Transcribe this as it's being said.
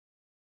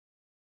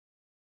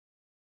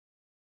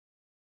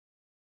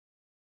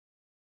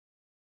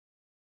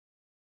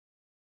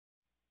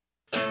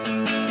The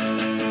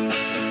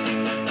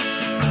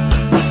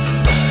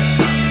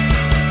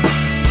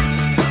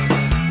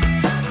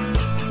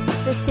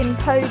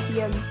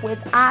Symposium with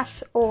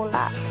Ash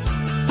Orlak.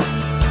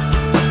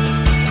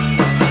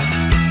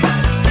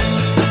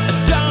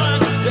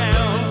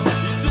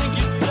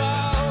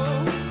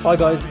 Hi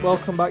guys,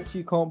 welcome back to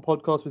You Can't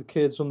Podcast with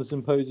Kids from the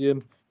Symposium.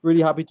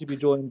 Really happy to be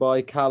joined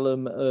by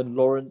Callum and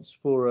Lawrence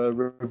for a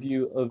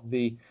review of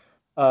the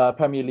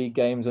Premier League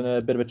games and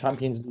a bit of a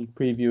Champions League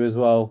preview as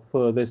well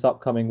for this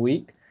upcoming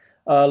week.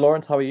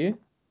 Lawrence, how are you?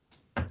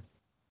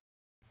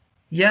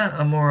 Yeah,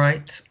 I'm all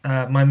right.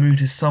 My mood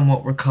is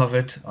somewhat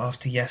recovered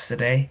after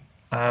yesterday,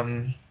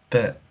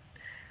 but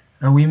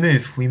we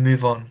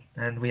move on,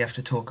 and we have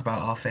to talk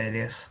about our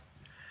failures.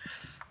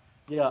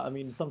 Yeah, I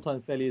mean,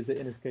 sometimes failures are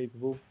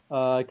inescapable.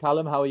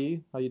 Callum, how are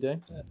you? How are you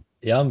doing?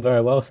 Yeah, I'm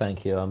very well,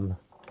 thank you.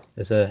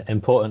 It's an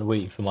important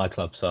week for my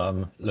club, so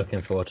I'm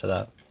looking forward to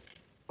that.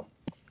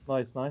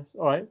 Nice.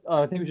 All right,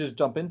 I think we should just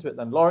jump into it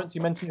then. Lawrence,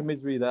 you mentioned your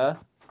misery there.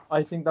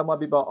 I think that might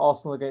be about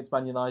Arsenal against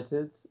Man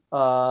United.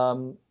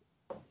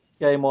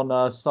 Game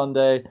on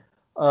Sunday.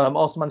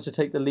 Arsenal managed to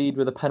take the lead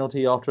with a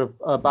penalty after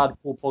a bad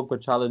Paul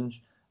Pogba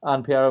challenge,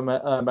 and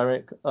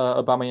Pierre-Emerick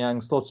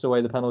Aubameyang slotted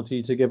away the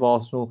penalty to give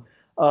Arsenal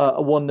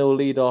a 1-0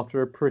 lead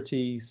after a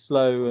pretty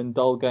slow and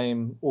dull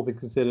game, all things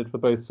considered, for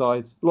both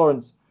sides.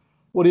 Lawrence,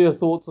 what are your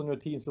thoughts on your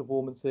team's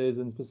performances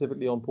and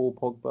specifically on Paul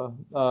Pogba,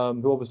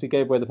 who obviously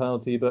gave away the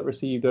penalty but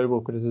received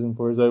overall criticism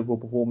for his overall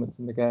performance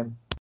in the game?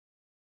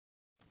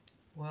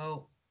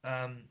 Well,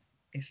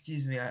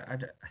 excuse me,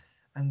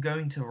 I'm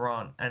going to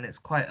rant, and it's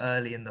quite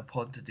early in the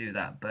pod to do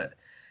that, but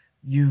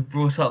you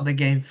brought up the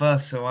game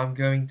first, so I'm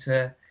going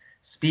to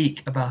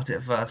speak about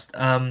it first.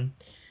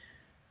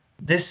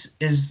 This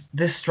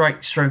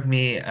struck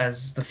me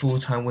as the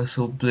full-time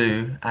whistle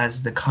blew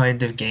as the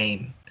kind of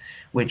game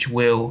which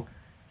will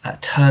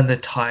turn the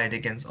tide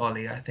against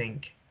Ollie, I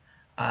think.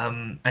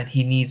 And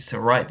he needs to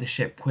right the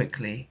ship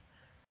quickly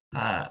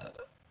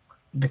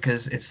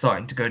because it's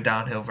starting to go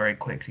downhill very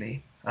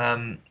quickly.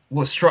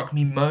 What struck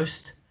me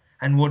most,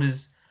 and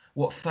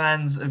what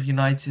fans of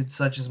United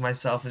such as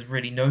myself has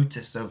really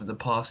noticed over the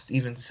past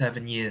even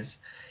 7 years,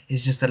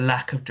 is just a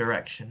lack of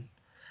direction.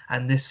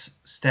 And this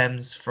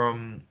stems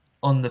from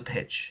on the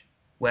pitch,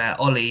 where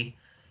Ollie,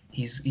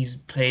 he's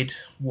played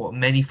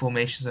many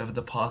formations over the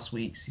past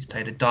weeks. He's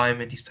played a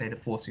diamond, he's played a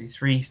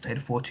 4-3-3, he's played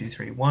a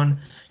 4-2-3-1.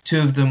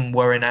 Two of them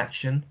were in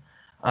action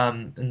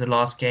in the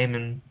last game,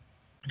 and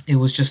it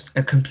was just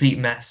a complete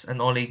mess. And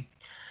Ollie,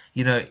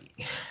 he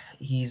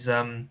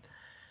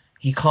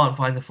can't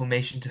find the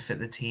formation to fit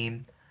the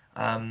team.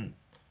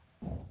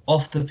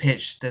 Off the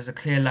pitch, there's a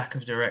clear lack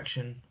of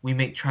direction. We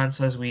make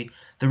transfers.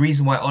 The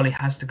reason why Ollie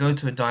has to go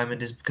to a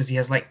diamond is because he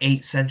has like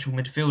 8 central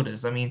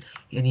midfielders. I mean,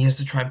 and he has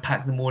to try and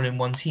pack them all in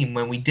one team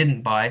when we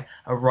didn't buy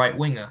a right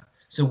winger.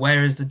 So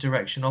where is the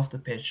direction off the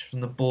pitch from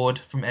the board,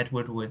 from Ed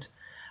Woodward?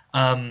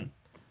 The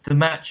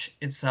match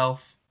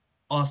itself,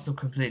 Arsenal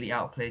completely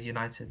outplayed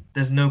United.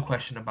 There's no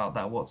question about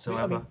that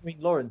whatsoever. I mean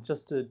Lawrence,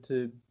 just to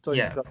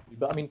interrupt you,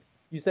 but I mean,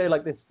 you say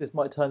like this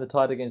might turn the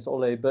tide against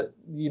Ole, but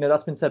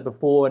that's been said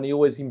before, and he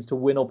always seems to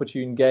win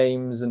opportune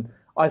games. And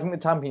I think the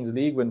Champions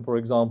League win, for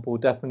example,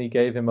 definitely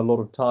gave him a lot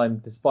of time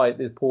despite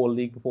his poor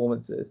league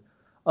performances.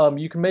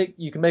 You can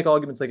make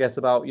arguments, I guess,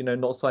 about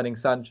not signing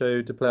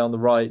Sancho to play on the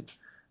right,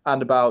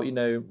 and about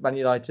Man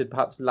United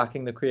perhaps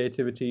lacking the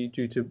creativity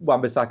due to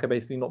Wan-Bissaka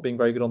basically not being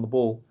very good on the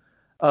ball.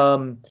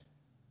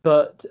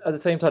 But at the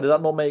same time, does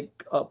that not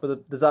make up for the?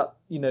 Does that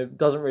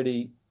doesn't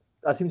really?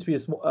 That seems to be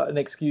an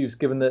excuse,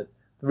 given that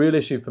the real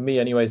issue for me,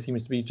 anyway,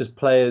 seems to be just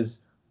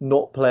players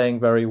not playing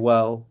very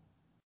well,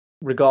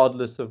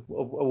 regardless of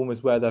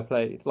almost where they're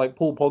played. Like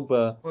Paul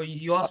Pogba. Well,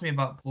 you asked me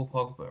about Paul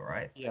Pogba,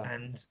 right? Yeah.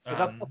 And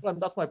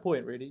that's my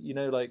point, really.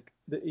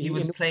 He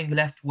was playing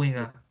left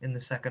winger in the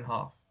second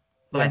half.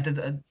 Yeah.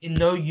 In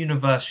no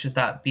universe should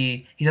that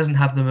be. He doesn't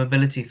have the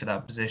mobility for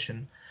that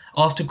position.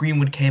 After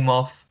Greenwood came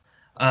off,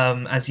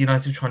 as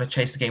United were trying to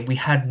chase the game, we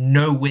had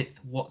no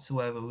width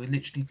whatsoever. We were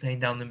literally playing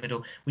down the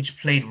middle, which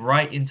played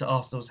right into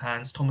Arsenal's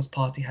hands. Thomas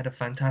Partey had a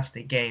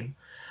fantastic game.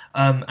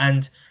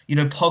 And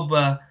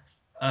Pogba,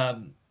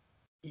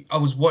 I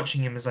was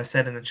watching him, as I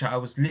said in the chat. I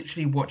was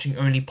literally watching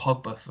only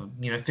Pogba for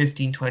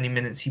 15, 20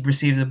 minutes. He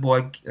received the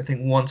ball, I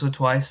think, once or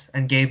twice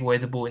and gave away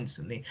the ball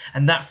instantly.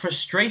 And that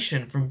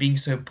frustration from being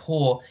so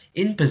poor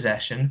in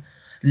possession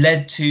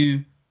led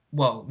to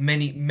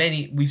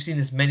many. We've seen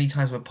this many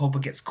times where Pogba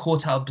gets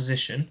caught out of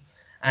position,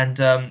 and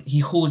he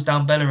hauls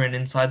down Bellerin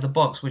inside the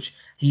box, which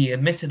he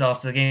admitted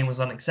after the game was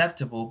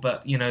unacceptable.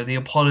 But the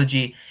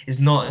apology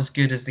is not as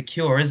good as the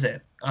cure, is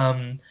it?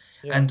 And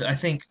I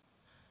think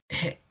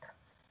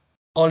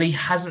Ollie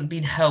hasn't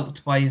been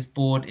helped by his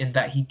board in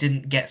that he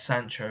didn't get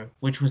Sancho,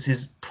 which was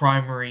his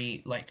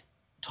primary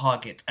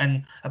target,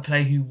 and a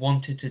player who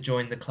wanted to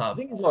join the club.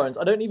 The thing is, Lawrence,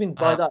 I don't even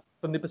buy that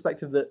from the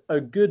perspective that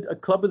a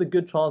club with a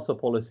good transfer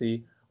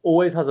policy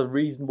always has a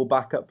reasonable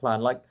backup plan.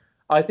 Like,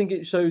 I think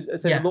it shows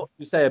a lot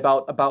you say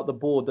about the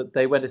board, that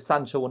they went to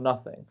Sancho or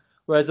nothing.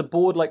 Whereas a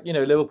board like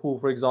Liverpool,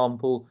 for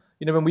example,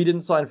 when we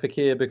didn't sign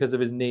Fekir because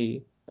of his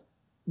knee,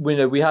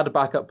 we had a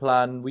backup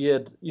plan. We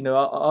had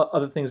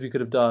other things we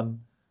could have done.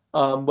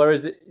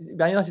 Whereas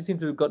Man United seem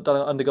to have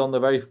undergone the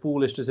very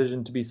foolish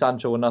decision to be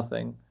Sancho or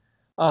nothing.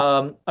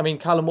 I mean,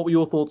 Callum, what were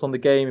your thoughts on the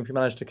game if you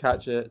managed to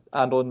catch it,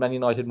 and on Man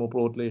United more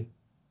broadly?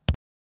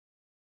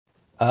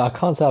 I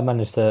can't say I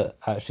managed to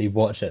actually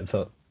watch it,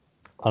 but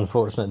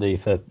unfortunately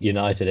for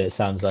United, it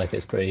sounds like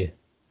it's pretty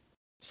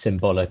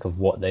symbolic of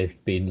what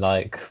they've been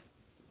like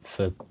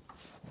for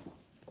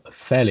a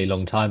fairly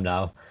long time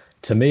now.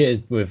 To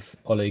me, with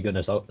Ole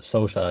Gunnar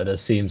Solskjaer, it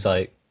seems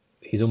like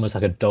he's almost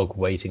like a dog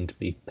waiting to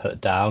be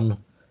put down.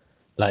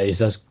 Like he's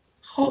just.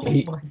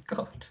 My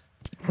God.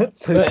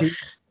 That's so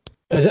cute.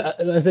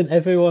 As in,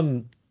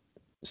 everyone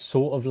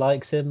sort of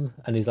likes him,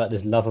 and he's like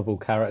this lovable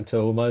character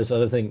almost. I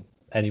don't think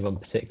anyone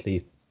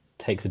particularly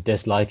takes a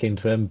disliking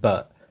to him,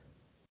 but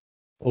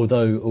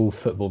although all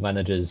football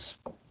managers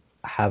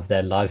have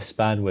their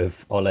lifespan,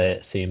 with Ole,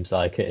 it seems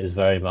like it is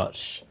very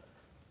much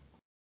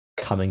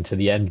coming to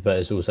the end, but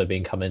it's also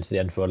been coming to the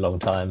end for a long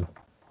time.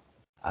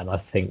 And I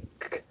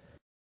think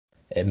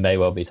it may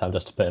well be time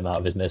just to put him out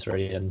of his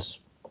misery. And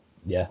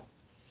yeah,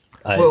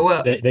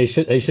 they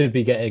should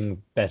be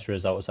getting better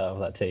results out of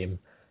that team,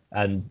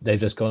 and they've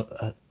just gone.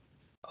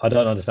 I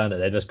don't understand it.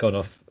 They've just gone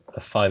off a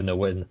 5-0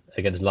 win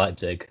against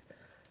Leipzig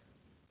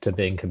to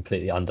being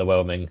completely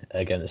underwhelming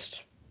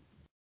against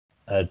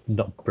a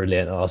not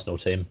brilliant Arsenal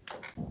team.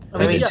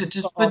 I mean, to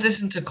just put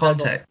this into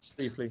context.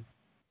 Briefly.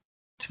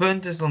 To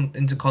put this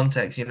into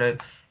context,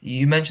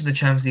 you mentioned the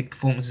Champions League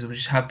performances,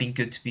 which have been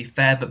good to be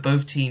fair, but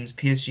both teams,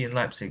 PSG and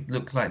Leipzig,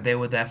 looked like they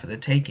were there for the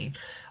taking.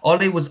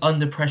 Ole was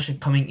under pressure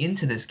coming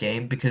into this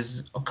game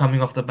because of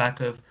coming off the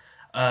back of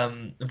a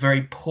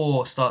very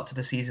poor start to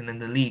the season in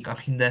the league. I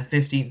mean, they're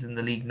 15th in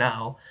the league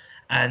now,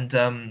 and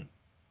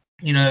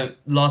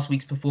last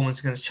week's performance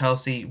against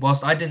Chelsea,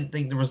 whilst I didn't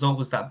think the result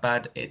was that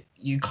bad,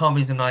 you can't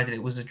be denied that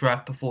it was a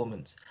drab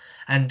performance.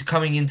 And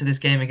coming into this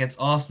game against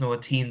Arsenal, a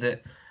team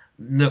that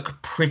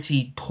looked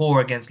pretty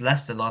poor against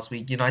Leicester last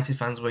week, United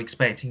fans were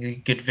expecting a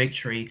good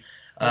victory.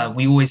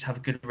 We always have a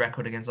good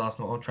record against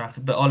Arsenal at Old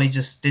Trafford, but Ole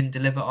just didn't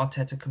deliver.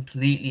 Arteta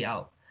completely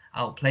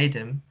outplayed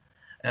him,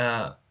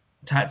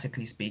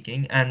 tactically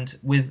speaking. And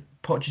with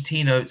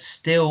Pochettino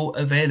still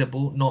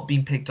available, not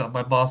being picked up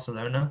by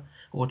Barcelona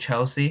or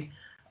Chelsea,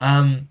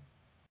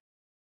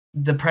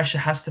 the pressure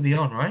has to be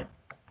on, right?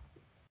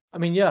 I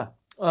mean, yeah.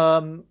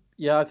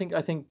 I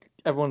think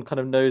everyone kind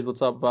of knows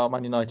what's up about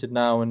Man United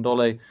now, and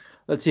Ole,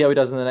 let's see how he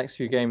does in the next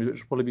few games, which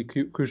will probably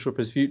be crucial for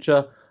his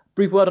future.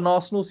 Brief word on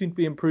Arsenal, seem to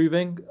be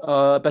improving.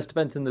 Best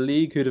defence in the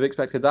league, who'd have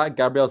expected that?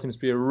 Gabriel seems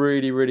to be a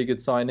really, really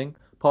good signing.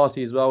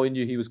 Partey as well, we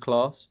knew he was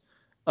class.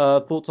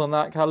 Thoughts on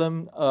that,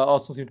 Callum?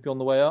 Arsenal seem to be on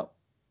the way up.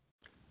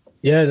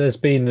 Yeah, there's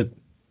been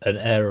an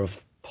air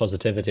of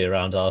positivity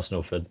around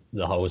Arsenal for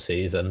the whole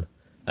season,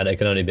 and it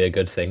can only be a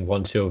good thing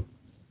once you're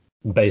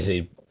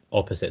basically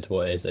opposite to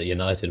what it is at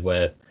United,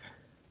 where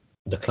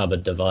the club are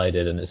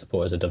divided and its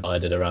supporters are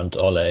divided around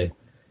Ole.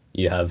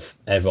 You have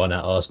everyone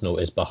at Arsenal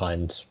is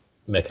behind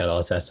Mikel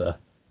Arteta,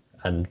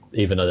 and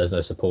even though there's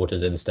no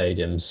supporters in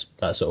stadiums,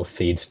 that sort of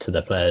feeds to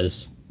the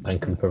players and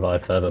can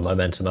provide further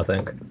momentum, I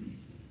think.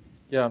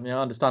 Yeah,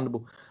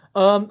 understandable.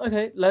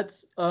 Okay,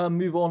 let's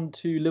move on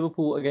to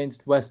Liverpool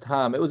against West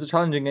Ham. It was a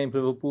challenging game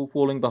for Liverpool,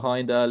 falling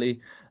behind early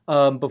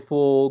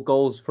before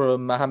goals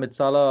from Mohamed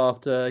Salah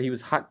after he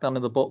was hacked down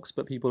in the box,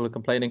 but people are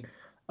complaining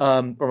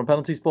from a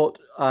penalty spot.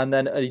 And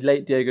then a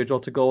late Diego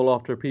Jota goal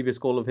after a previous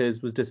goal of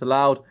his was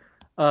disallowed.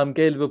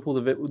 Gave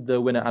Liverpool the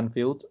win at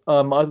Anfield.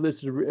 I thought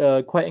this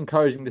was quite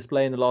encouraging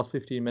display in the last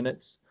 15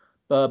 minutes.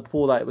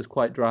 Before that, it was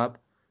quite drab.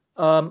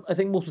 I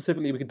think more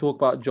specifically, we can talk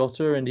about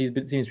Jota, and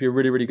seems to be a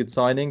really, really good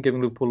signing,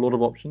 giving Liverpool a lot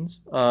of options.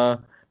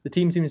 The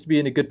team seems to be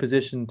in a good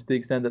position to the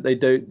extent that they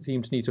don't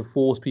seem to need to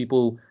force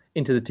people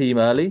into the team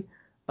early.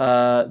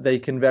 They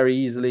can very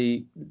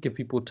easily give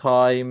people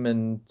time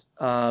and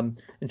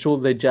ensure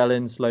that they gel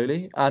in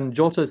slowly. And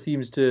Jota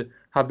seems to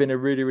have been a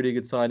really, really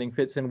good signing,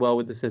 fits in well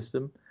with the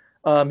system.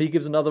 He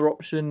gives another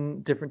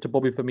option different to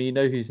Bobby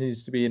Firmino, who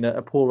seems to be in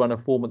a poor run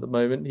of form at the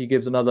moment. He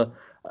gives another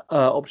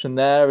option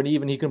there, and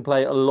even he can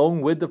play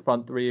along with the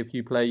front three if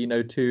you play,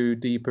 two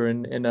deeper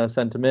in a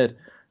centre mid.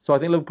 So I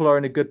think Liverpool are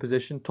in a good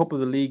position, top of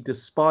the league,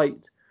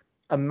 despite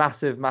a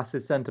massive,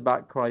 massive centre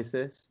back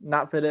crisis.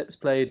 Nat Phillips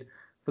played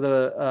for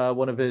the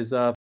one of his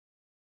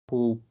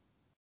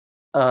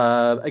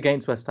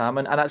against West Ham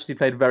and actually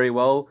played very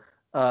well.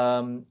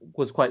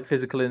 Was quite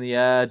physical in the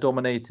air,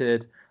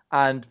 dominated.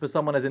 And for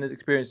someone as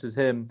inexperienced as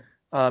him,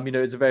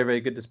 it's a very,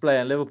 very good display.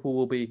 And Liverpool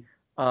will be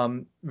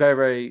very,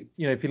 very,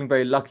 feeling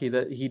very lucky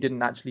that he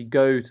didn't actually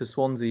go to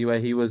Swansea where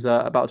he was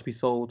about to be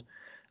sold.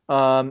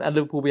 And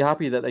Liverpool will be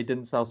happy that they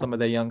didn't sell some of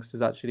their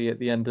youngsters actually at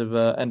the end of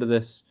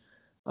this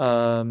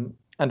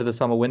end of the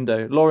summer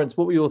window. Lawrence,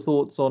 what were your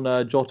thoughts on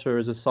Jota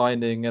as a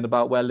signing and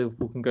about where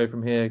Liverpool can go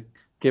from here,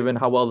 given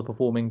how well they're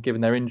performing,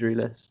 given their injury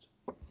list?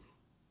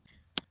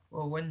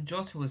 Well, when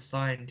Jota was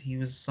signed, he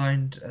was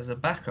signed as a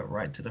backup,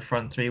 right, to the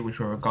front three, which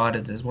were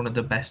regarded as one of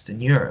the best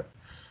in Europe.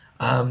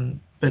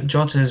 But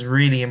Jota has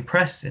really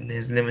impressed in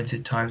his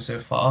limited time so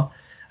far.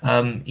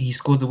 He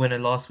scored the winner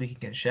last week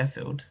against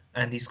Sheffield,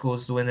 and he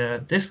scores the winner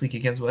this week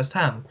against West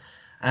Ham.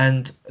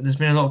 And there's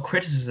been a lot of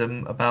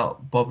criticism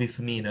about Bobby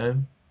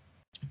Firmino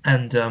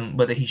and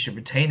whether he should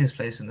retain his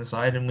place in the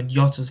side. And with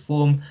Jota's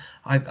form,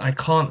 I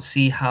can't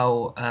see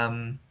how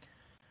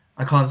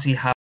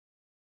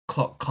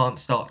Klopp can't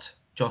start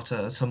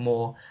Jota some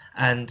more.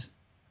 And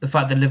the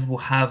fact that Liverpool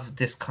have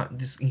this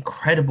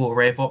incredible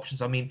array of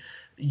options. I mean,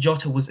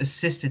 Jota was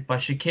assisted by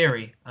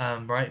Shaqiri,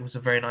 right? It was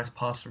a very nice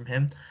pass from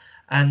him.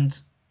 And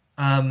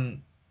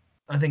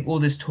I think all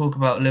this talk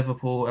about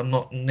Liverpool, I'm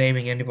not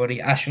naming anybody,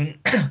 Ashwin,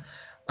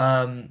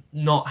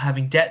 not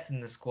having depth in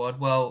the squad.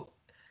 Well,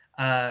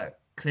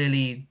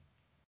 clearly,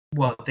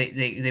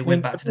 they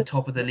went back to the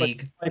top of the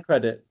league. My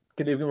credit,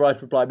 can even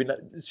right reply. I mean,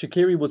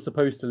 Shaqiri was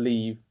supposed to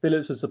leave.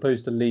 Phillips was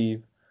supposed to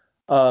leave.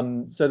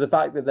 So the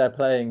fact that they're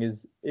playing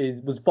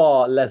was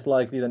far less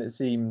likely than it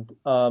seemed.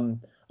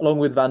 Along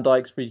with Van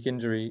Dijk's freak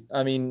injury.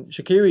 I mean,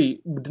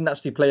 Shaqiri didn't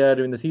actually play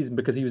earlier in the season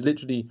because he was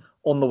literally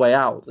on the way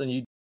out, and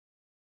you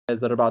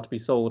that are about to be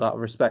sold out of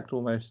respect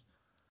almost.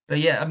 But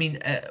yeah, I mean,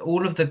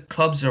 all of the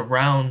clubs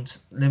around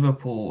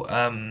Liverpool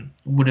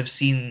would have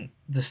seen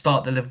the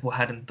start that Liverpool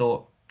had and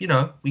thought,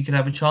 we could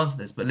have a chance at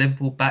this. But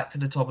Liverpool back to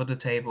the top of the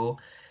table,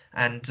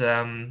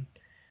 and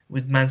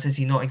with Man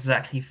City not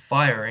exactly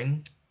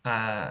firing,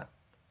 I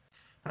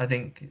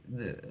think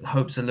the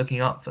hopes are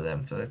looking up for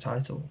them for the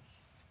title.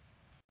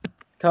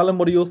 Callum,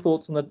 what are your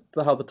thoughts on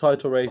how the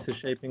title race is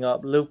shaping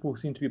up? Liverpool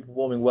seem to be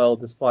performing well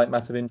despite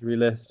massive injury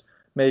list.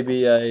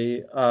 Maybe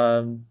a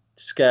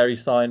scary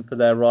sign for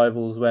their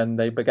rivals when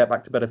they get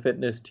back to better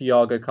fitness,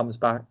 Thiago comes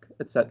back,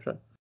 etc.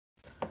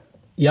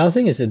 Yeah, I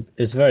think it's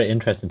a very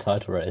interesting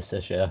title race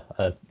this year.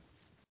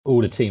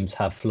 All the teams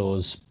have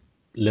flaws.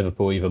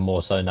 Liverpool even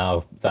more so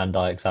now. Van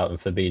Dijk's out and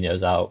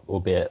Fabinho's out,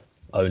 albeit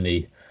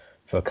only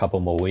for a couple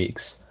more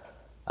weeks.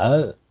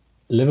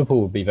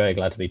 Liverpool would be very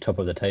glad to be top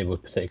of the table,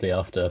 particularly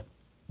after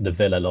the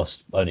Villa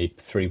lost only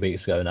 3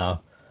 weeks ago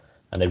now,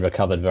 and they've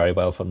recovered very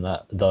well from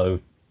that, though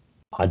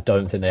I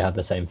don't think they have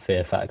the same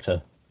fear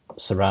factor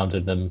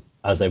surrounding them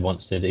as they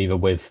once did, either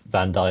with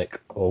Van Dijk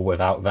or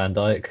without Van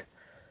Dijk.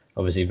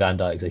 Obviously, Van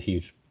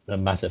Dijk's a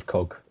massive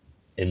cog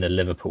in the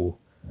Liverpool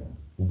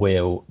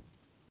wheel,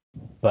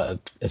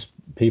 but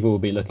people will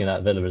be looking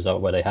at Villa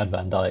result where they had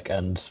Van Dijk,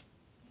 and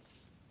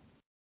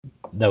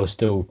they'll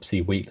still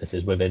see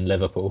weaknesses within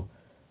Liverpool.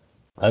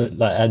 At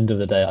the end of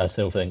the day, I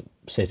still think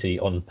City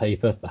on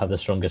paper have the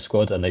strongest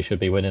squad and they should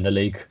be winning the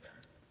league.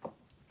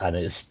 And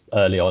it's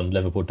early on.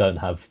 Liverpool don't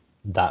have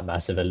that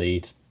massive a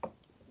lead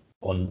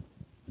on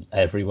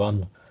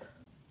everyone.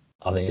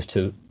 I think it's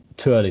too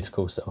early to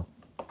call still.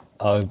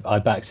 I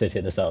back City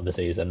at the start of the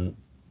season.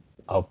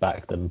 I'll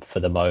back them for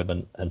the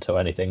moment until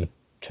anything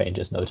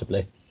changes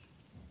notably.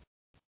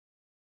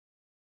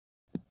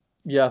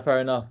 Yeah, fair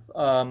enough.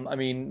 I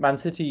mean, Man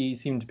City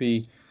seem to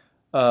be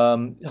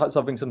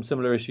suffering some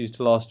similar issues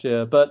to last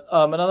year. But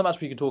another match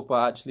we can talk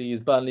about actually is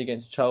Burnley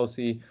against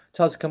Chelsea.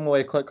 Chelsea come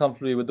away quite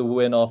comfortably with the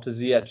win after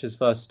Ziyech's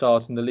first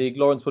start in the league.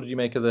 Lawrence, what did you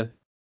make of this?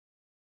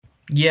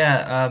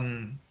 Yeah,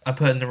 I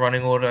put in the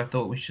running order. I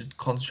thought we should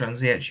concentrate on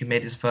Ziyech. He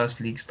made his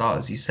first league start,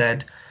 as you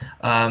said.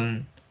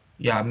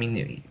 Yeah, I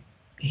mean,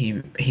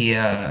 he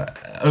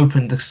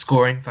opened the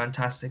scoring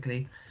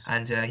fantastically,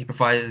 and he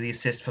provided the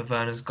assist for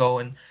Werner's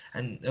goal.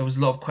 And there was a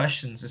lot of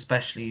questions,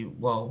 especially,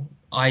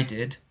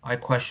 I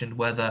questioned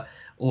whether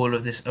all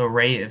of this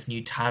array of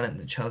new talent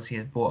that Chelsea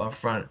had brought up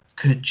front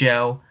could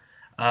gel.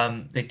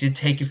 They did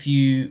take a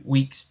few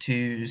weeks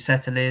to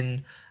settle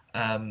in,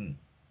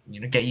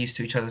 get used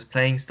to each other's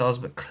playing styles,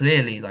 but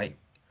clearly,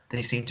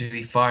 they seem to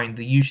be firing.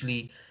 The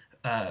usually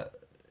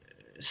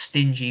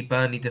stingy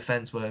Burnley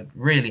defence were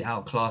really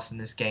outclassed in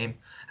this game,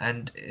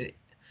 and it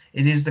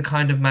is the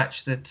kind of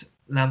match that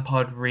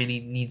Lampard really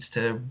needs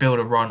to build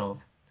a run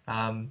of.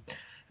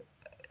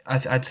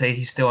 I'd say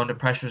he's still under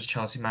pressure as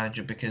Chelsea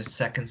manager because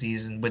second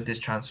season with this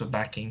transfer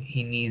backing,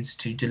 he needs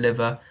to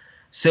deliver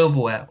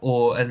silverware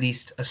or at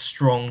least a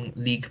strong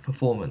league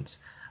performance.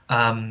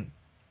 And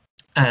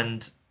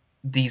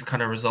these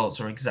kind of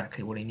results are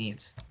exactly what he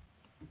needs.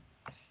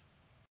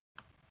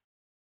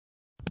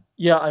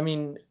 Yeah, I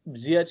mean,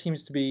 Ziyech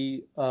seems to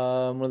be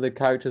one of the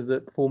characters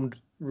that performed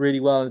really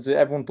well.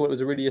 Everyone thought it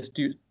was a really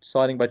astute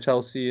signing by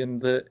Chelsea,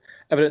 and the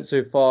evidence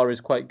so far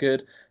is quite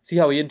good. See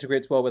how he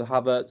integrates well with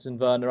Havertz and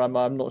Werner.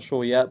 I'm not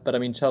sure yet, but I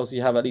mean, Chelsea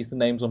have at least the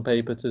names on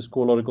paper to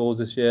score a lot of goals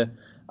this year.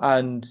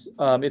 And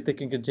if they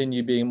can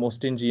continue being more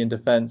stingy in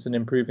defence and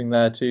improving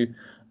there too,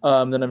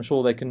 then I'm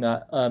sure they can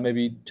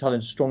maybe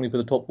challenge strongly for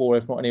the top four,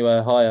 if not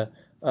anywhere higher,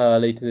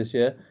 later this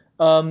year.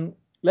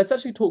 Let's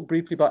actually talk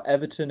briefly about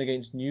Everton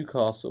against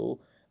Newcastle.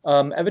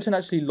 Everton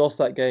actually lost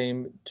that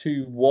game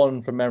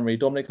 2-1 from memory.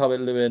 Dominic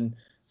Calvert-Lewin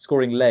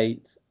scoring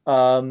late.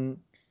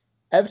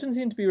 Everton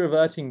seem to be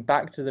reverting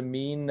back to the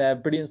mean. Their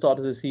brilliant start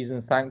to the season,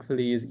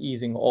 thankfully, is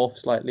easing off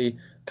slightly.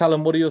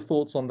 Callum, what are your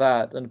thoughts on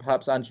that? And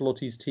perhaps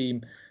Ancelotti's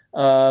team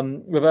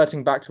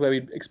reverting back to where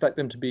we'd expect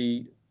them to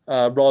be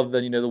rather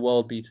than, the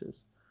world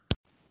beaters?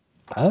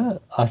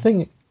 I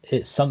think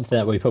it's something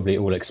that we probably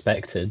all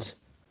expected,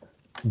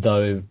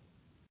 though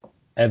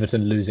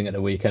Everton losing at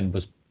the weekend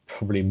was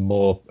probably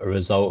more a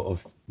result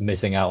of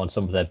missing out on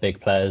some of their big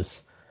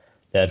players.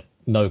 They had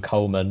no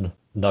Coleman,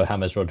 no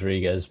James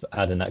Rodriguez,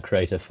 adding that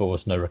creative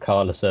force, no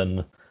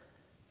Richarlison.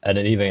 And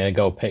then even in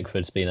goal,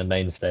 Pickford's been a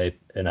mainstay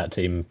in that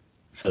team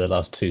for the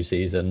last 2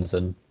 seasons.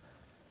 And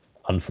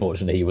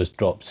unfortunately, he was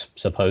dropped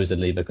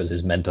supposedly because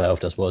his mental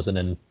health just wasn't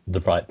in the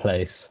right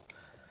place.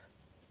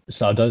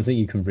 So I don't think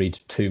you can read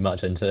too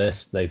much into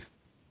this. They've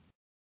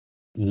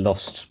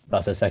lost.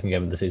 That's their second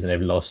game of the season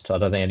they've lost. I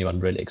don't think anyone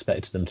really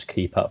expected them to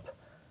keep up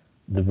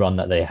the run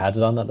that they had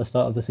done at the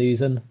start of the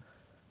season.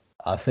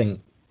 I think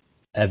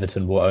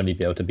Everton will only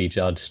be able to be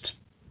judged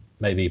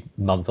maybe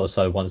a month or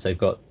so once they've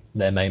got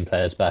their main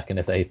players back, and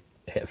if they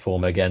hit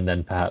form again,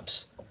 then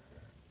perhaps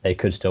they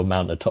could still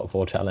mount a top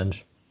 4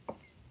 challenge.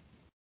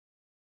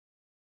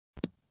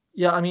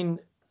 Yeah, I mean,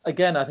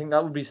 again, I think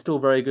that would be still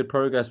very good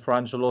progress for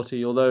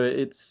Ancelotti, although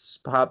it's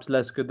perhaps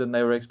less good than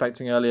they were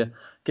expecting earlier,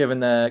 given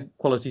their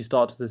quality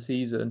start to the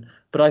season.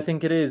 But I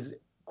think it is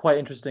quite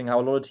interesting how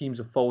a lot of teams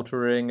are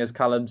faltering. As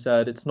Callum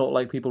said, it's not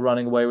like people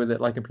running away with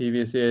it like in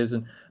previous years.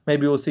 And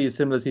maybe we'll see a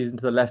similar season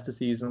to the Leicester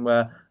season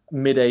where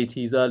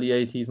mid-80s, early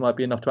 80s might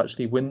be enough to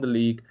actually win the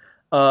league.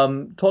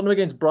 Tottenham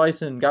against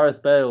Brighton,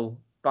 Gareth Bale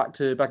back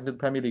into the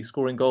Premier League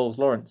scoring goals.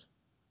 Lawrence?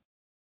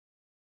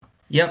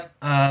 Yep.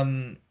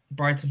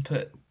 Brighton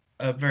put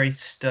a very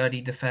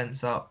sturdy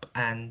defence up,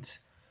 and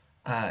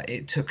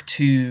it took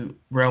 2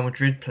 Real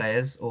Madrid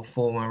players, or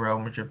former Real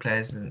Madrid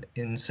players, in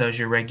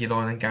Sergio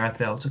Reguilon and Gareth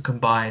Bale to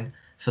combine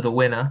for the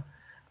winner.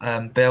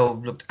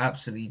 Bale looked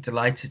absolutely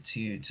delighted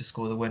to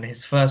score the winner.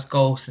 His first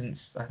goal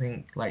since, I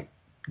think,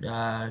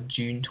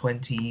 June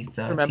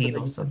 2013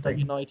 or something. That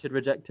United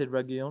rejected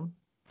Reguilon?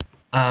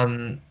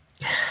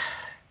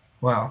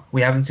 Well,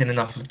 we haven't seen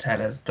enough of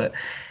Tellers, but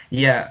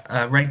yeah,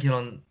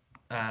 Reguilon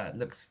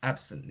looks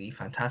absolutely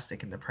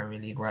fantastic in the Premier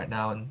League right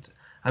now. And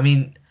I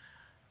mean,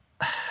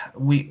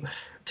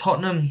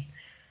 Tottenham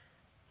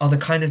are the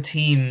kind of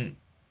team,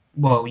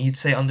 well, you'd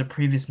say under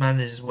previous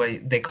managers, where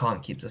they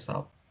can't keep this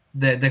up.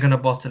 They're going to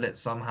bottle it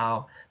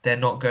somehow. They're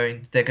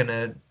going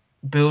to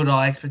build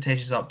our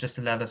expectations up just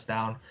to let us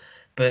down.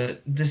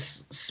 But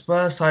this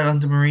Spurs side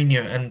under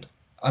Mourinho, and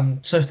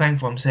I'm so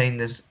thankful I'm saying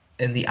this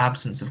in the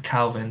absence of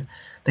Calvin,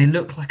 they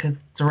look like a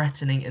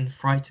threatening and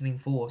frightening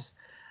force.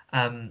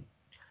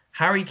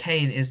 Harry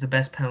Kane is the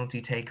best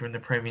penalty taker in the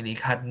Premier League.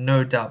 Had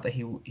no doubt that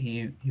he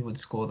would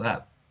score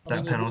that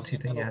penalty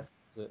that he had.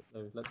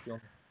 Let's be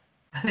honest.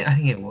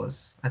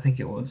 I think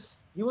it was.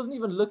 He wasn't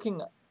even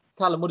looking.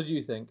 Callum, what did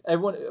you think?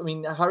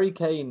 Harry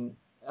Kane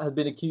had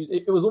been accused.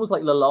 It was almost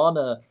like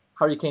Lallana.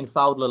 Harry Kane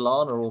fouled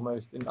Lallana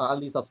almost. At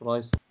least that's what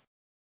I saw.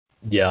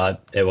 Yeah,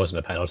 it wasn't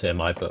a penalty in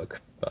my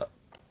book, but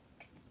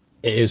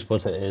it is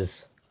what it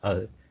is.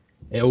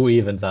 It all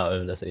evens out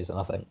over the season,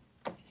 I think.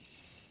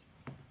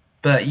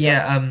 But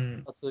yeah,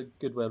 that's a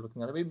good way of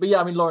looking at it. But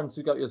yeah, Lawrence,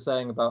 we got what you're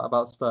saying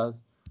about Spurs.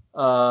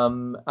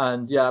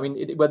 And yeah,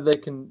 whether they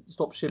can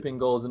stop shipping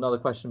goals is another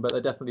question, but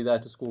they're definitely there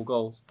to score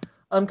goals.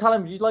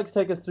 Callum, you'd like to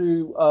take us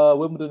through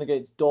Wimbledon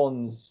against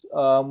Dons.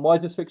 Why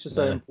is this fixture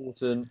so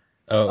important?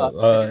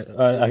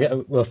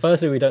 Well,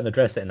 firstly, we don't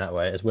address it in that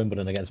way. It's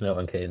Wimbledon against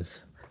Milton Keynes.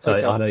 So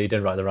okay. I know you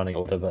didn't write the running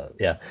order, but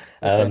yeah.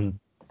 Okay.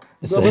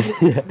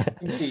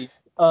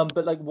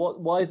 But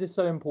why is this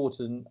so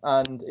important?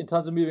 And in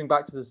terms of moving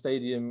back to the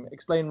stadium,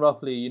 explain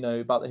roughly,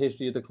 about the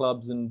history of the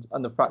clubs and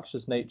the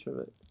fractious nature of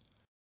it.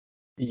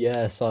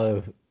 Yeah,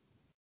 so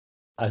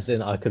as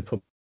in, I could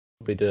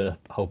probably do a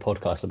whole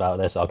podcast about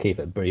this. I'll keep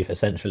it brief.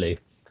 Essentially,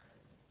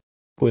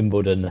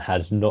 Wimbledon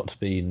had not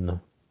been.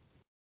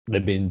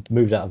 They'd been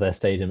moved out of their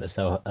stadium at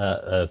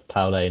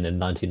Plough Lane in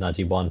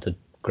 1991 to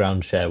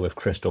ground share with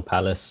Crystal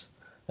Palace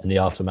in the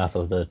aftermath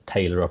of the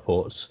Taylor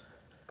reports,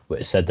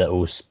 which said that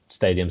all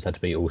stadiums had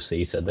to be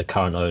all-seater. The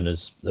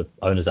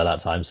owners at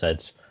that time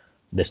said,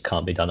 this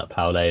can't be done at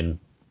Plough Lane,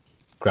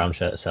 ground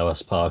share at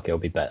Selhurst Park, it'll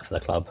be better for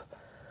the club.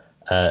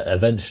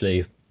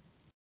 Eventually,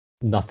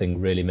 nothing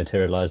really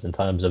materialised in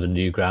terms of a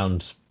new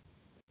ground.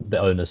 The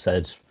owners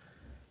said,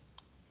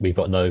 we've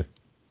got no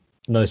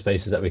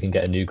spaces that we can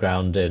get a new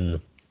ground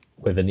in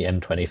within the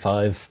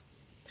M25.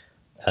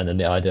 And then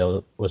the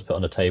idea was put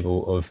on the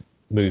table of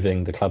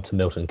moving the club to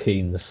Milton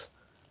Keynes.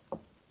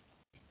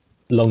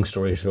 Long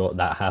story short,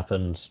 that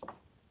happened.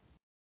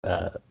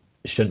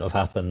 Shouldn't have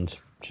happened,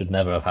 should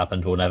never have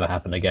happened, will never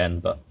happen again.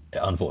 But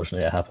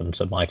unfortunately, it happened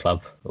to my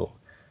club, or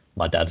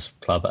my dad's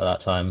club at that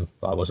time.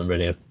 I wasn't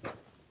really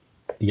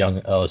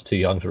I was too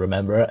young to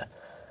remember it.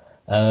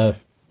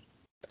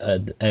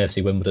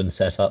 AFC Wimbledon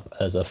set up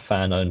as a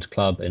fan-owned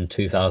club in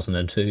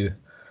 2002.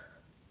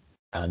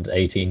 And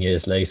 18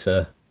 years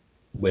later,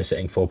 we're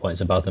sitting 4 points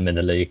above them in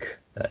the league.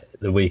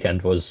 The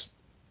weekend was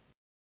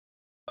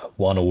a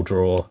 1-1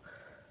 draw.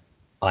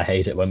 I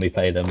hate it when we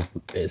play them.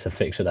 It's a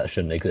fixture that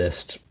shouldn't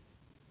exist.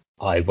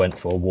 I went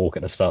for a walk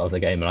at the start of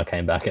the game and I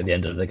came back at the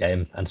end of the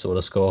game and saw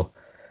the score.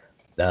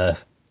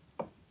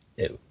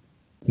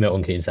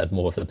 Milton Keynes had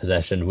more of the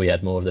possession. We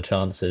had more of the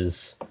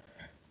chances.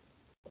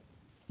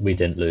 We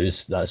didn't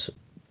lose. That's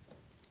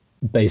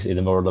basically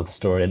the moral of the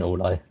story, and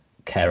all I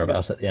care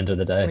about at the end of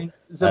the day. I mean,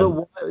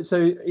 so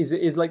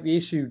is like the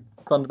issue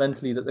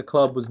fundamentally that the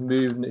club was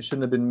moved and it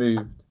shouldn't have been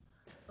moved?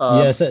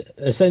 So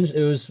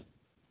essentially, it was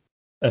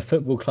a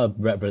football club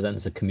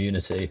represents a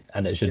community,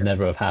 and it should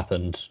never have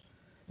happened,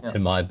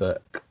 in my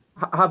book.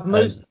 Have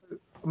most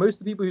of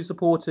the people who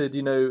supported,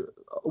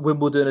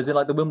 Wimbledon, as in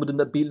like the Wimbledon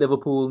that beat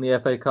Liverpool in the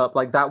FA Cup,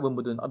 like that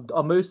Wimbledon,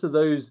 are most of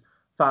those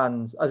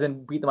fans, as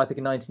in beat them, I think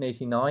in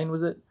 1989,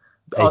 was it?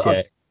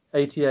 88.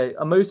 88.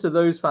 Are most of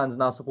those fans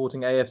now supporting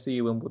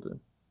AFC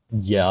Wimbledon?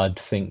 Yeah, I'd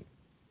think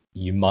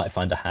you might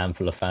find a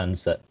handful of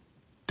fans that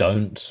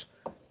don't,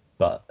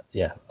 but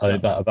yeah,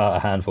 about a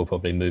handful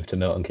probably moved to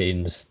Milton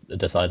Keynes,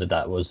 decided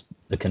that was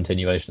the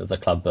continuation of the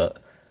club, but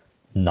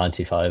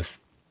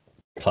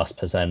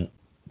 95+%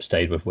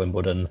 stayed with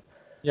Wimbledon.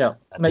 Yeah,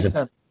 makes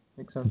sense.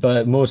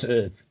 But more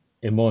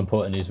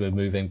important news, we're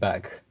moving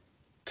back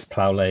to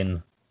Plough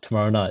Lane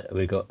tomorrow night.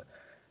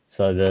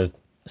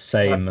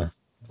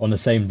 On the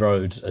same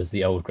road as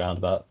the old ground,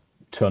 about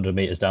 200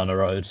 metres down the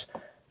road,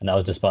 and that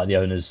was despite the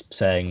owners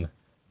saying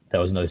there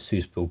was no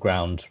suitable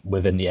ground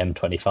within the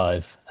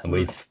M25, and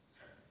we've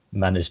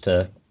managed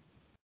to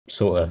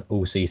sort of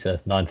all-seater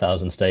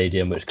 9,000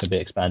 stadium, which could be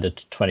expanded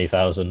to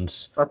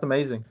 20,000. That's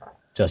amazing.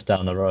 Just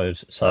down the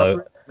road.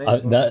 So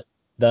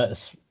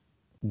that's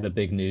the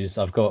big news.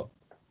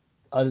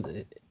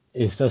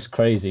 It's just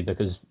crazy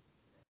because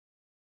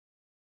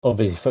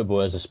obviously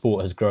football as a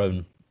sport has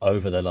grown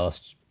over the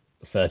last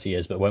 30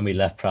 years, but when we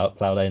left Plough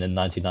Lane in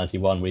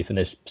 1991, we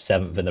finished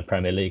 7th in the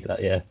Premier League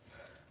that year.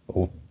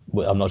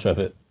 I'm not sure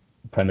if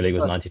Premier League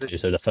was 92,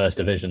 so the first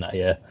division that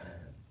year.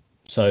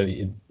 So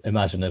you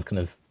imagine a kind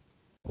of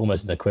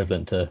almost an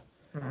equivalent to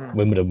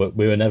Wimbledon.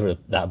 We were never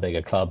that big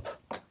a club.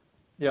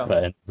 Yeah.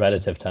 But in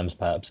relative terms,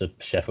 perhaps a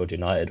Sheffield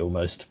United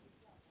almost.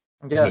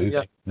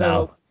 Yeah.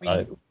 Now,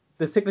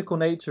 the cyclical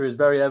nature is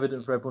very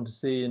evident for everyone to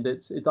see, and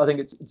I think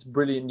it's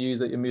brilliant news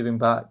that you're moving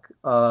back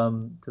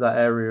to that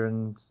area,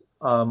 and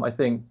I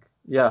think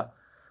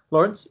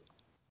Lawrence.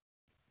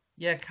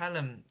 Yeah,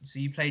 Callum. So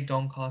you play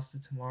Doncaster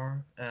tomorrow,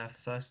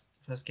 first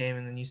game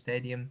in the new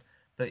stadium,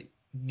 but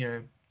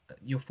your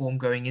form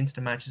going into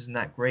the match isn't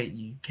that great.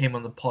 You came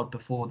on the pod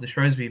before the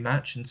Shrewsbury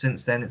match, and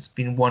since then it's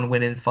been 1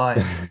 win in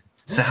 5.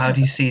 So how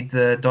do you see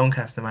the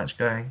Doncaster match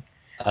going?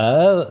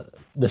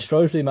 The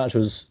Shrewsbury match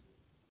was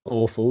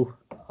awful.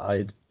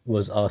 I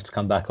was asked to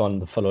come back on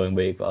the following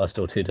week, but I was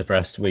still too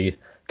depressed. We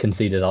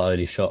conceded our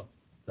only shot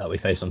that we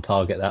faced on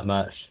target that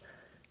match.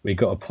 We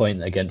got a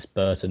point against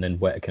Burton in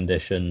wet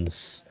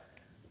conditions.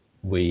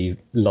 We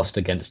lost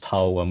against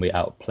Hull when we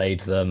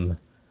outplayed them.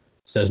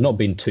 So it's not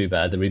been too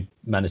bad. We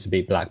managed to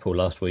beat Blackpool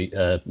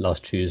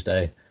last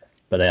Tuesday,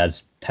 but they had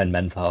 10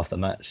 men for half the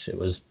match. That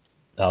was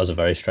a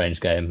very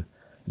strange game.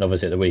 And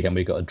obviously at the weekend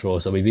we got a draw.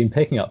 So we've been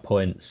picking up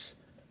points.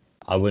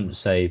 I wouldn't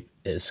say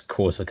it's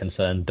cause for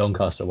concern.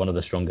 Doncaster are one of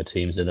the stronger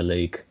teams in the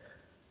league.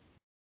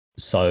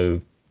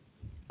 So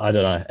I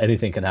don't know.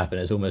 Anything can happen.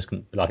 It's almost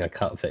like a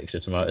cut fixture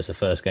tomorrow. It's the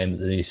first game at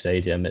the new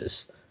stadium.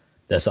 There's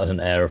such an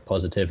air of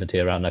positivity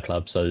around the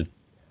club. So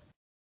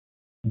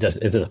just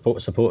if the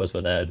supporters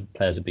were there,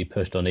 players would be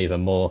pushed on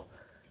even more.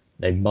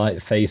 They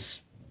might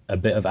face a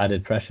bit of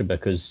added pressure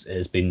because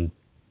it's been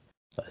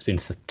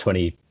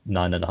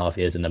 29 and a half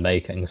years in the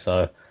making.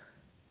 So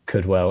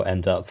could well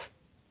end up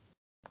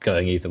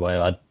going either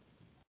way.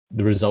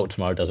 The result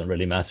tomorrow doesn't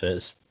really matter.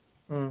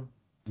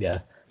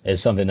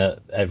 It's something that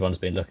everyone's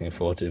been looking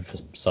forward to for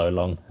so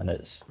long, and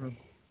it's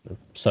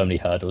so many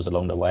hurdles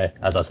along the way.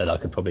 As I said, I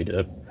could probably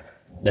do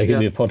there could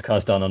be a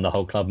podcast done on the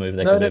whole club move.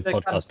 There could be a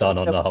podcast done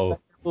on the whole.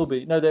 Will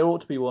be. No, there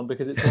ought to be one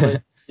because it's always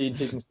an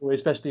intriguing story,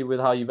 especially with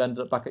how you've ended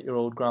up back at your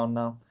old ground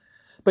now.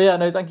 But yeah,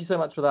 no, thank you so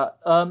much for that.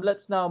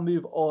 Let's now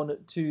move on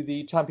to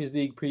the Champions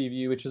League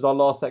preview, which is our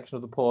last section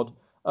of the pod.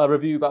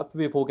 Review about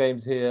 3 or 4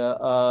 games here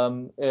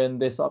in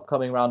this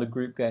upcoming round of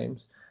group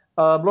games.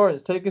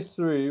 Lawrence, take us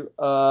through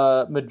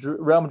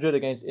Real Madrid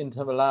against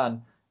Inter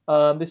Milan.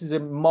 This is a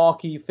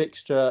marquee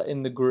fixture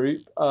in the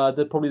group.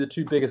 They're probably the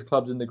 2 biggest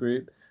clubs in the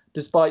group,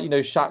 despite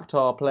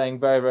Shakhtar playing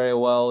very, very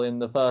well in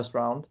the first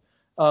round.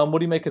 What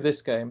do you make of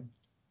this game?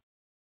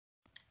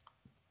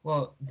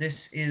 Well,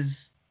 this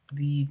is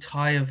the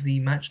tie of the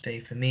match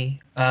day for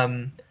me.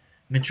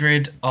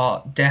 Madrid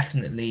are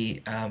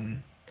definitely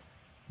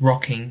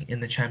rocking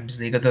in the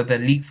Champions League, although their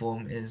league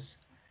form is,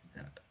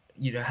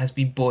 has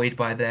been buoyed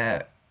by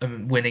their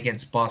win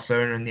against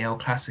Barcelona in the El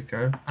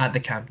Clasico at the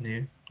Camp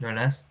Nou, no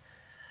less.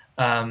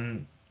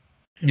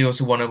 They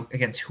also won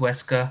against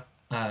Huesca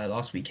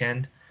last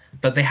weekend,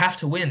 but they have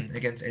to win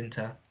against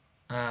Inter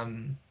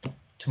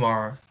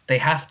tomorrow. They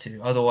have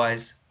to,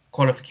 otherwise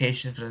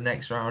qualification for the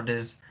next round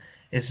is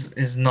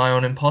nigh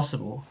on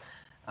impossible.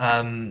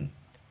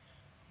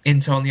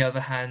 Inter, on the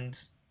other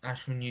hand,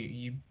 Ashwin,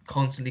 you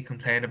constantly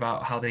complain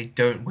about how they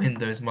don't win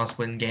those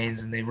must-win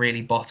games and they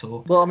really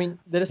bottle when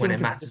it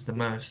matters the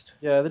most.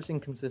 Yeah, they're just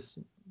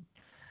inconsistent.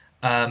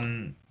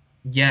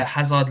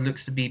 Hazard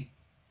looks to be,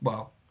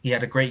 he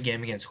had a great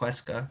game against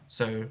Huesca,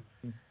 so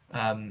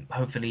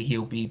hopefully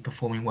he'll be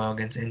performing well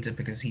against Inter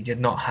because he did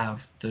not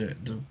have the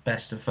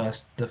best of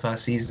the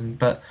first season.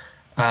 But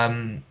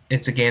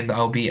it's a game that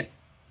I'll be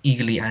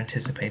eagerly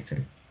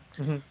anticipating.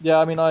 Mm-hmm. Yeah,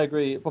 I mean, I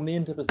agree. From the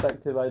Inter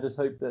perspective, I just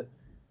hope that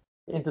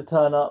Inter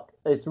turn up.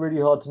 It's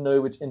really hard to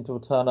know which Inter will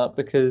turn up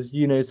because,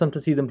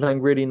 sometimes see them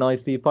playing really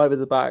nicely, five at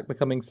the back,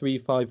 becoming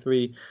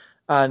 3-5-3,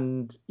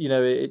 and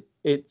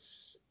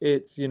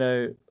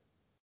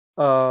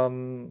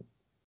um,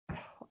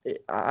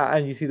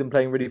 and you see them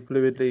playing really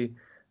fluidly,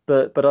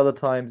 but other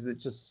times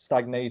it's just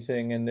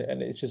stagnating and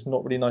it's just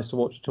not really nice to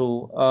watch at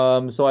all.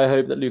 So I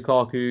hope that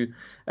Lukaku,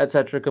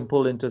 etc., can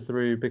pull Inter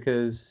through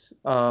because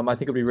I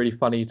think it'd be really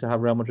funny to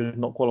have Real Madrid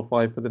not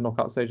qualify for the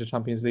knockout stage of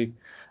Champions League.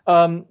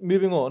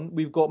 Moving on,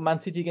 we've got Man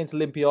City against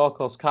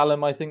Olympiacos.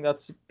 Callum, I think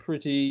that's a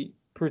pretty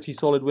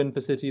solid win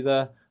for City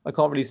there. I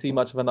can't really see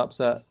much of an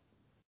upset.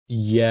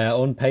 Yeah,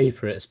 on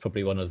paper it's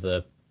probably one of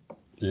the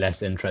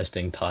less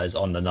interesting ties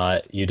on the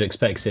night. You'd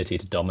expect City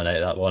to dominate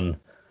that one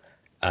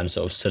and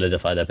sort of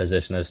solidify their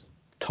position as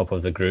top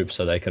of the group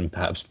so they can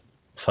perhaps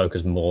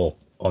focus more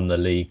on the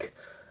league.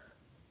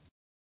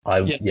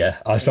 I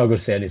struggle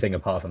to see anything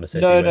apart from a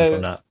City win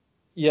from that.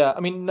 Yeah, I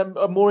mean,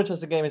 a more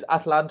interesting game is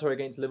Atalanta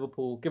against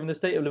Liverpool. Given the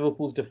state of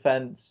Liverpool's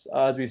defence,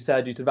 as we've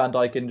said, due to Van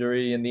Dijk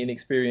injury and the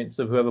inexperience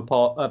of whoever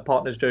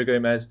partners Joe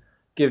Gomez,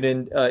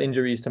 given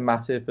injuries to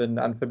Matip and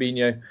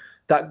Fabinho,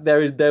 that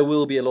there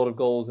will be a lot of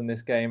goals in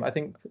this game. I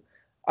think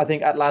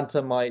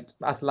Atalanta might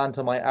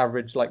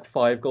average like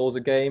 5 goals a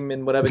game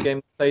in whatever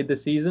game played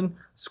this season,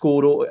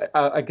 scored or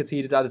and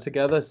conceded added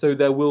together. So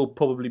there will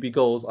probably be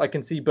goals. I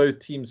can see both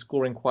teams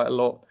scoring quite a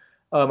lot,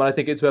 and I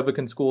think it's whoever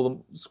can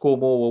score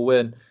more will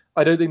win.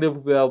 I don't think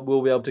Liverpool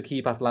will be able to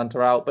keep Atalanta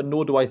out, but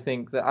nor do I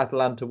think that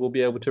Atalanta will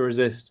be able to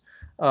resist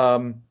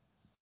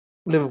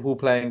Liverpool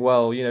playing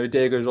well.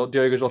 Diogo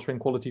Jota in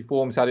quality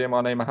form, Sadio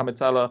Mane, Mohamed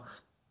Salah,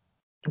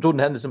 Jordan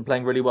Henderson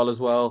playing really well as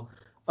well.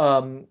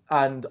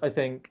 And I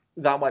think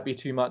that might be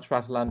too much for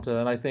Atalanta,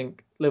 and I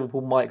think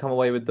Liverpool might come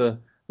away with the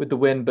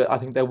win, but I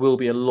think there will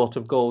be a lot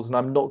of goals, and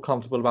I'm not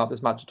comfortable about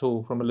this match at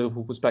all from a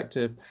Liverpool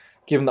perspective,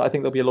 given that I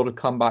think there'll be a lot of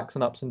comebacks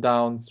and ups and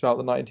downs throughout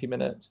the 90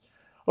 minutes.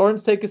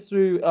 Lawrence, take us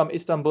through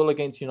Istanbul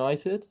against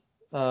United.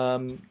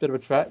 Bit of a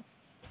trek.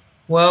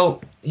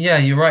 Well, yeah,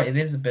 you're right. It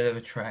is a bit of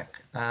a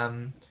trek.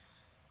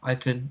 I've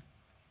been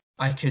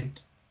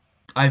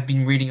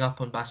reading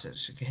up on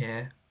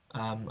Başakşehir.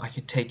 I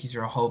could take you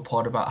through a whole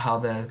pod about how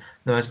they're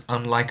the most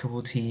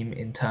unlikable team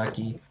in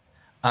Turkey.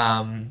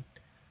 But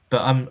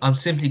I'm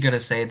simply going to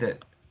say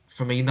that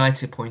from a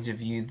United point of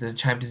view, the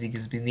Champions League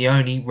has been the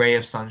only ray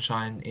of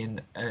sunshine in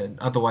an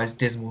otherwise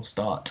dismal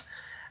start,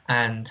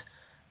 and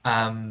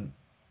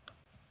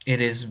it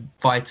is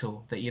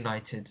vital that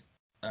United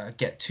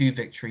get 2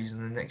 victories in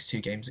the next 2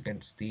 games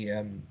against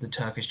the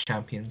Turkish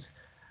champions,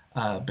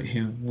 but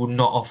who will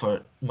not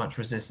offer much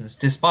resistance,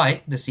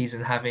 despite the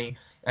season having,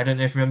 I don't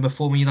know if you remember,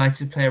 former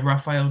United player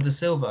Rafael da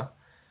Silva.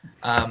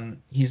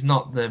 He's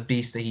not the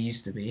beast that he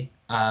used to be,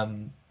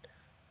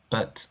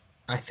 but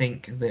I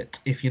think that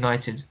if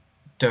United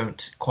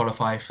don't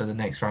qualify for the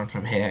next round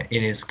from here,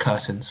 it is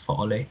curtains for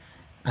Ole.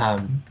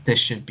 This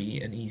should be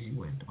an easy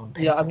win on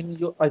paper. Yeah, I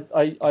mean,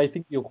 I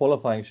think your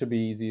qualifying should be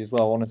easy as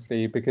well,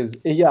 honestly, because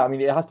I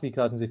mean, it has to be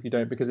curtains if you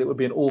don't, because it would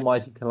be an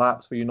almighty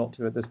collapse for you not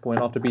to at this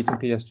point after beating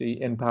PSG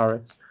in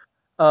Paris.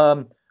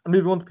 And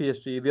moving on to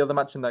PSG, the other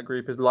match in that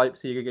group is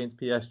Leipzig against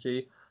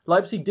PSG.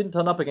 Leipzig didn't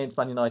turn up against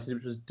Man United,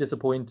 which was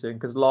disappointing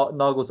because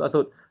I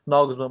thought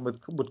Nagelsmann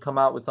would come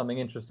out with something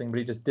interesting, but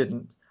he just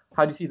didn't.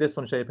 How do you see this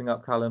one shaping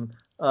up, Callum?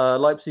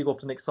 Leipzig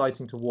often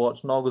exciting to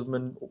watch.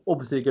 Nagelsmann,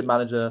 obviously a good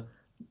manager.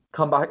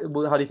 Come back.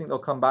 How do you think they'll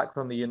come back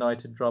from the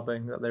United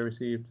drubbing that they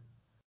received?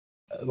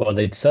 Well,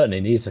 they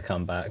certainly need to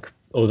come back.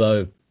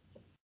 Although,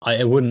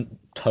 it wouldn't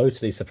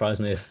totally surprise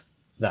me if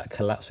that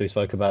collapse we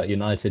spoke about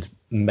United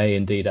may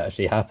indeed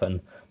actually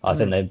happen. I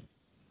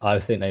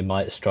think they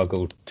might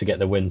struggle to get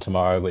the win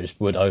tomorrow, which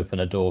would open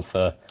a door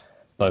for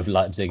both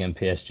Leipzig and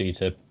PSG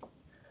to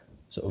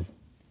sort of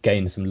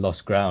gain some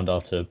lost ground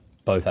after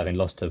both having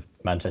lost to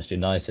Manchester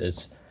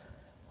United.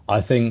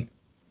 I think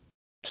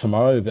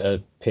tomorrow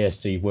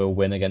PSG will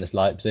win against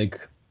Leipzig,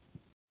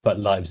 but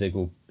Leipzig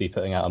will be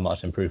putting out a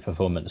much improved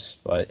performance.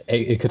 Right?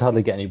 It could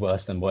hardly get any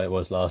worse than what it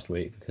was last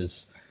week,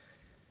 because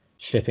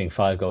shipping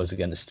 5 goals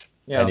against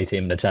any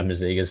team in the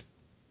Champions League is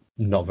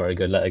not very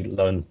good, let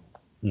alone,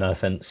 no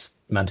offence,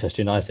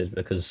 Manchester United,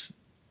 because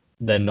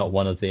they're not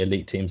one of the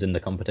elite teams in the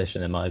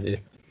competition, in my view.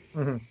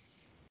 Mm-hmm.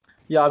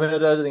 Yeah, I mean, I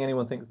don't think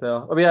anyone thinks they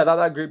are. But yeah,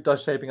 that group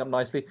does shaping up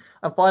nicely.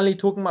 And finally,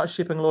 talking about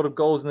shipping a lot of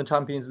goals in the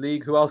Champions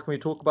League, who else can we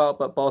talk about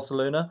but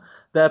Barcelona?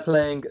 They're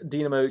playing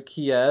Dinamo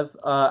Kiev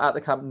at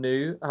the Camp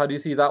Nou. How do you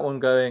see that one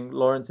going,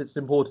 Lawrence? It's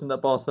important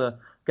that Barca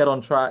get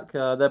on track.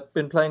 They've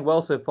been playing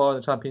well so far in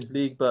the Champions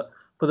League, but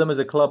for them as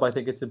a club, I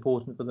think it's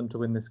important for them to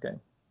win this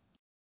game.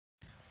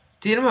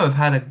 Dinamo have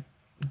had a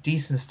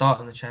decent start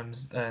in the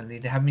Champions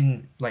League. They have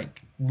been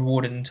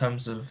rewarded in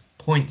terms of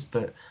points,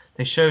 but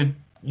they showed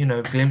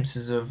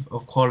glimpses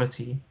of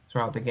quality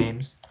throughout the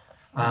games.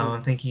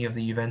 I'm thinking of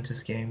the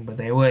Juventus game, but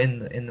they were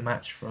in the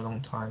match for a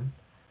long time.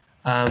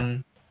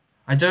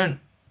 I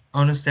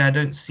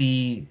don't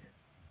see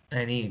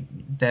any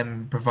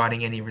them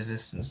providing any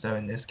resistance though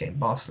in this game.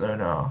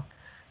 Barcelona are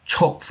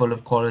chock full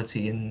of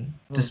quality, and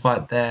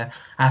despite their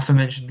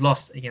aforementioned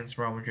loss against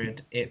Real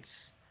Madrid,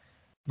 it's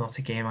not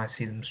a game I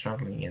see them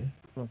struggling in.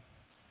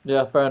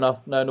 Yeah, fair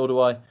enough. No, nor do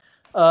I.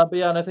 But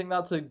yeah, and I think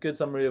that's a good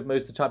summary of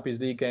most of the Champions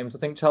League games. I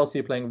think Chelsea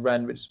are playing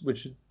Rennes,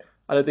 which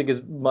I don't think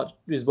is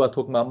worth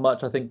talking about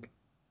much. I think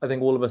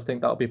all of us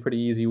think that'll be a pretty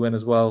easy win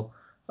as well.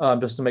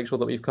 Just to make sure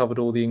that we've covered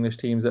all the English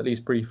teams at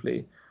least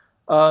briefly.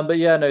 But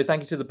yeah, no,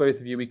 thank you to the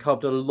both of you. We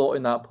covered a lot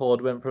in that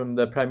pod. Went from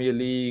the Premier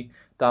League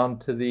down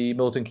to the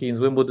Milton Keynes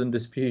Wimbledon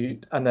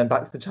dispute, and then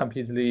back to the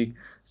Champions League.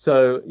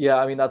 So yeah,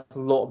 I mean, that's a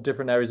lot of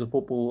different areas of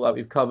football that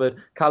we've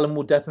covered. Callum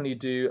will definitely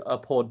do a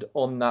pod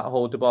on that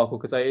whole debacle,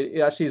 because it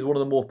actually is one of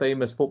the more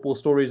famous football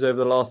stories over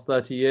the last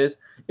 30 years,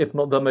 if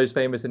not the most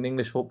famous in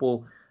English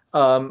football.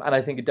 And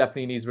I think it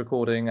definitely needs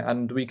recording,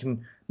 and we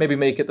can maybe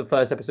make it the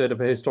first episode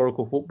of a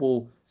historical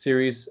football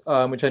series,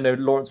 which I know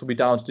Lawrence will be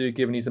down to do,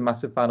 given he's a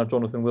massive fan of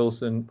Jonathan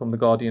Wilson from The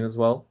Guardian as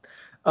well.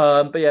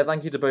 But yeah,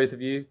 thank you to both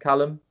of you.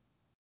 Callum?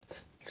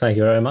 Thank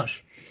you very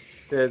much.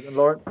 Cheers. And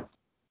Lawrence?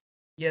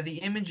 Yeah, the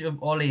image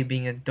of Ollie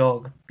being a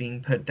dog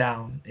being put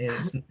down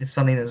is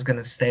something that's going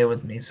to stay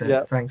with me, so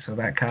thanks for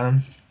that,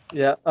 Callum.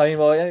 Yeah, I mean,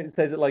 well, it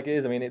says it like it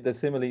is. I mean, the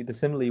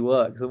simile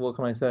works. What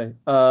can I say?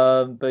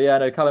 But yeah,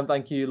 no, Callum,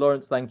 thank you.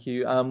 Lawrence, thank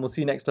you. We'll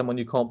see you next time on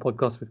You Can't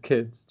Podcast with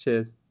Kids.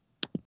 Cheers.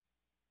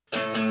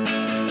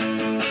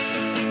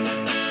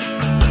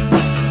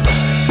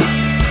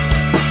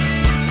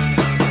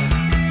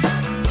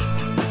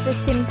 The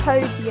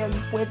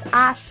Symposium with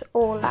Ash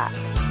Orlak.